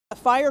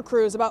fire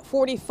crews. About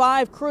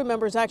 45 crew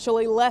members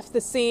actually left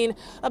the scene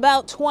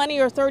about 20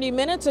 or 30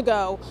 minutes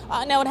ago.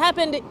 Now, it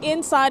happened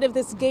inside of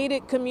this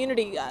gated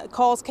community.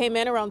 Calls came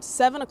in around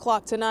 7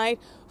 o'clock tonight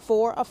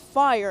for a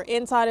fire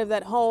inside of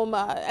that home,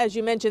 as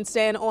you mentioned,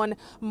 Stan, on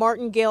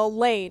Martingale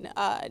Lane.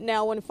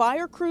 Now, when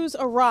fire crews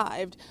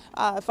arrived,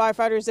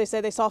 firefighters, they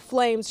say they saw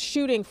flames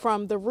shooting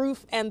from the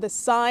roof and the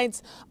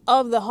sides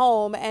of the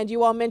home. And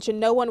you all mentioned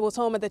no one was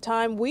home at the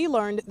time. We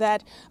learned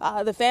that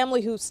the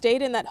family who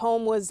stayed in that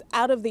home was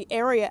out of the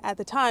area at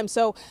the time.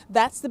 So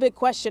that's the big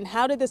question.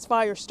 How did this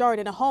fire start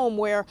in a home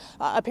where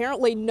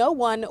apparently no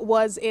one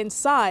was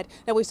inside?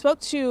 Now, we spoke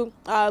to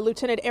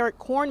Lieutenant Eric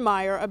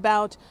Kornmeyer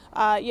about,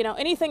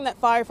 anything that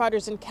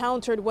firefighters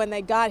encountered when they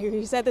got here.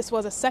 He said this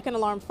was a second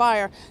alarm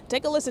fire.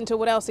 Take a listen to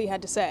what else he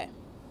had to say.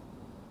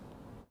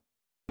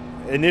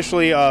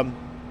 Initially, a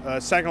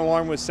second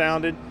alarm was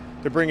sounded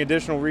to bring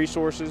additional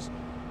resources.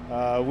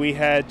 We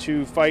had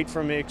to fight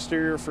from the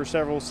exterior for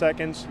several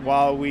seconds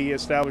while we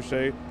established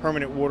a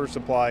permanent water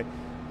supply.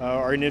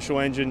 Our initial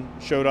engine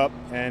showed up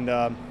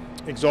and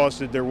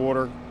exhausted their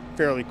water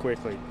fairly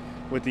quickly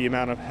with the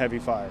amount of heavy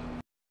fire.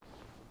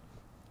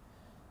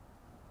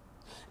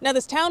 Now,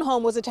 this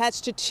townhome was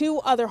attached to two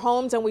other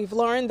homes, and we've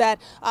learned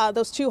that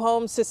those two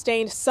homes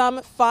sustained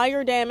some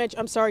smoke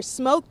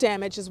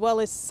damage, as well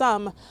as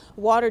some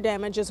water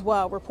damage as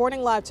well.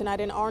 Reporting live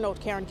tonight in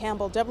Arnold, Karen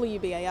Campbell,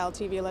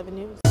 WBAL-TV 11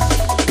 News.